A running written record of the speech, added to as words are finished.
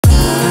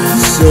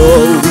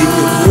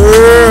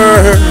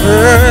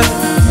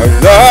a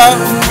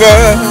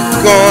lover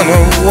gone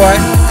away,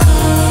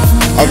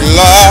 a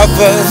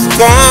lover's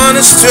gone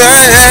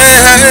astray,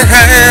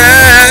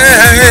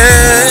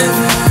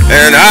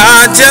 and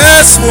I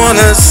just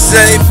wanna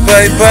say,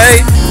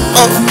 baby,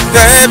 oh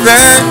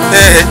baby,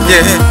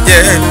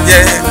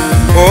 yeah.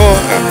 Oh,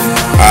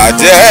 I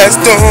just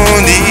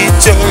don't need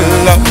your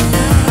love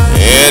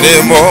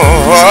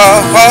anymore.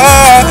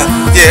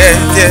 Yeah.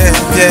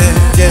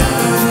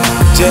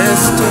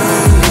 Just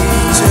don't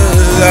need your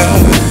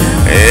love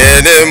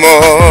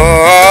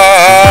anymore.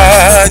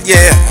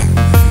 Yeah,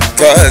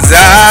 'cause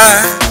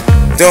I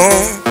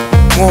don't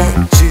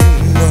want you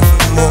no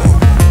more.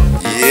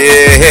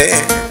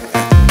 Yeah,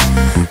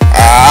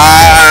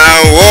 I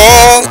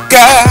woke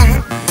up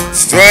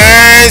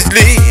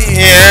strangely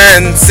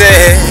and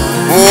said,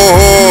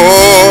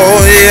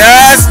 oh,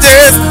 yes,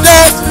 there's no,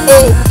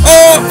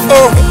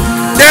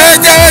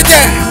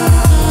 yeah.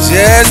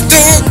 Just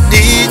don't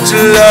need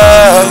your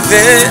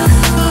loving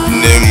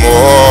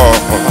anymore.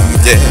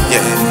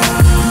 Yeah.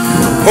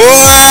 Oh,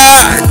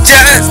 I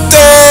just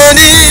don't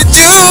need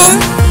you.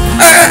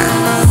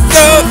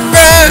 So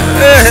right.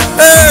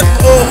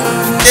 Oh,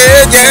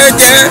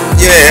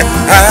 yeah.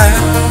 I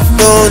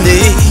don't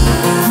need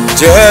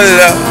your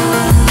love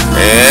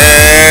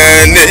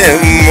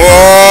anymore.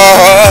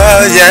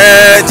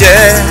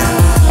 Yeah.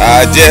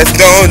 I just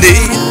don't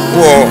need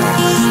war.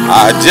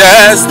 I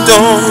just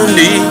don't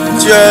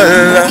need your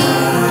love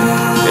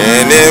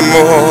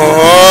anymore.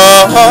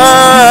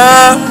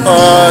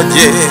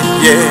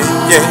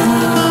 Yeah.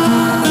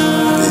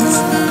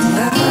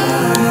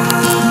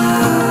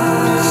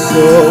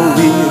 So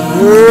we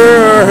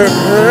heard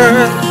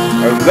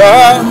a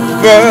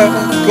lover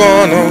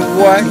gone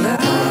away,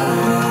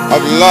 a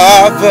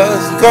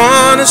lover's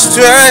gone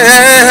astray,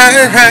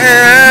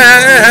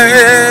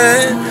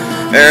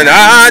 and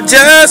I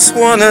just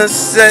wanna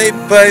say,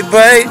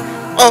 baby,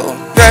 oh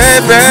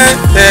baby,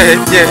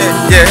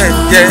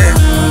 yeah.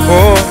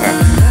 Oh,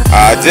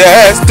 I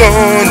just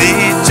don't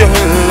need your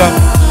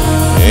love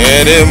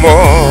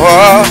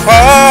anymore.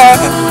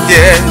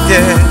 Yeah.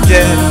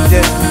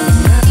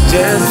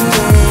 Just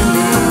don't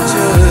need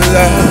your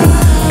love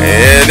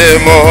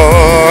anymore.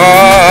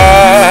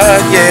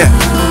 Yeah,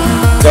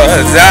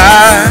 'cause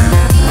I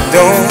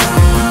don't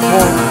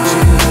want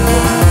you no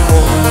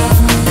more.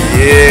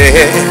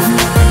 Yeah,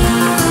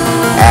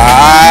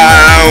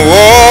 I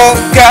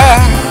woke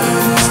up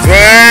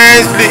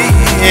strangely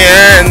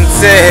and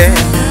said,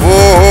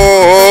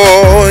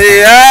 oh,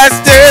 yes,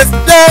 this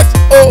stuff,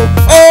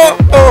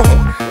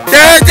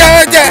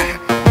 yeah.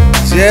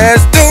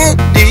 Just don't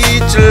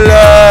need your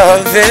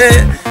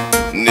loving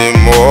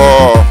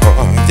anymore.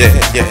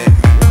 Yeah.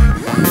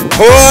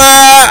 Oh,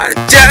 I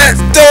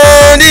just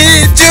don't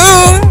need you.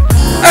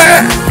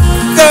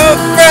 So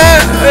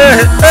right.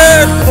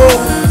 Oh,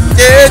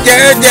 yeah.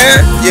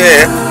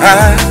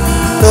 I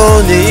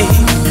don't need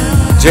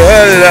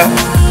your love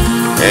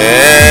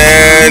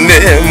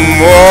anymore.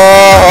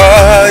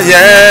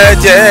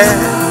 Yeah.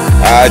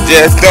 I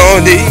just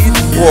don't need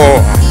war.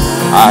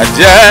 I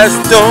just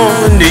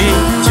don't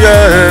need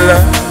your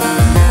love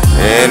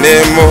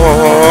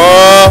anymore.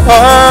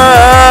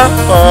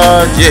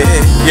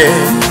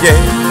 Yeah.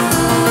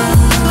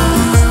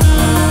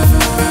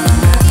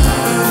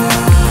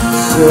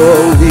 So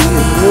we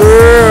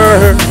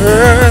heard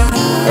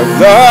a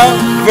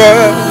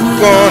lover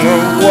gone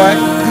away,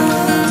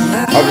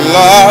 a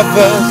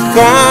lover's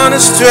gone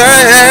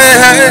astray,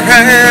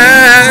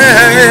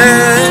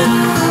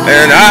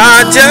 and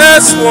I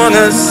just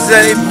wanna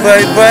say,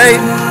 baby,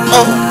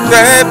 oh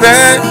baby,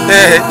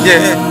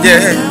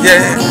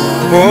 yeah.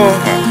 Oh,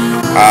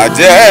 I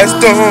just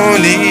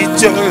don't need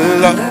your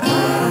love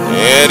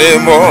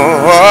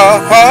anymore.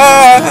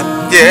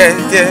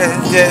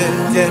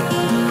 Yeah.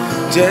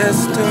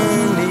 Just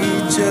don't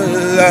need your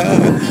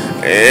love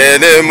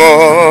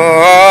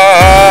anymore.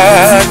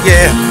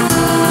 Yeah,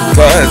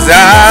 'cause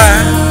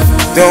I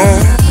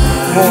don't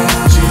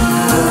want you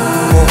no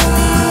more.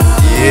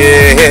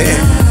 Yeah,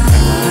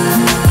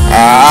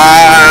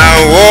 I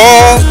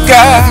woke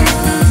up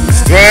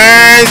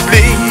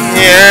strangely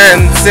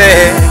and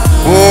said,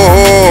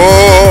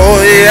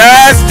 oh,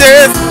 yes,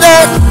 this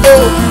stuff,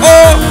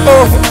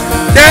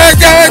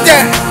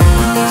 yeah.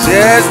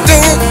 Just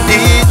don't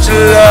need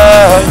your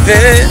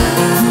loving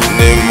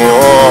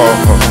anymore.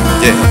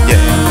 Yeah.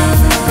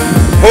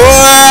 Oh,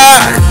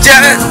 I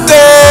just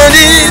don't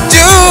need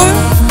you.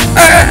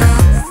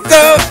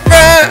 So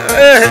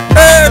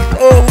right.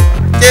 Oh,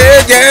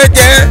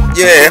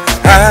 yeah.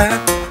 I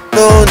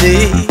don't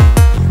need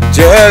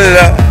your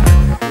love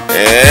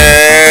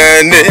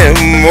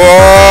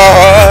anymore.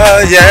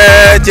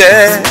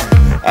 Yeah.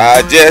 I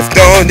just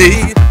don't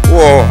need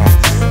war.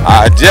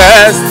 I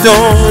just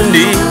don't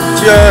need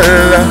your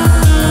love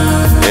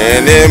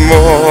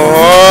anymore.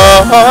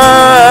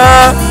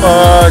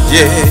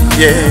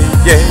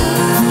 Yeah.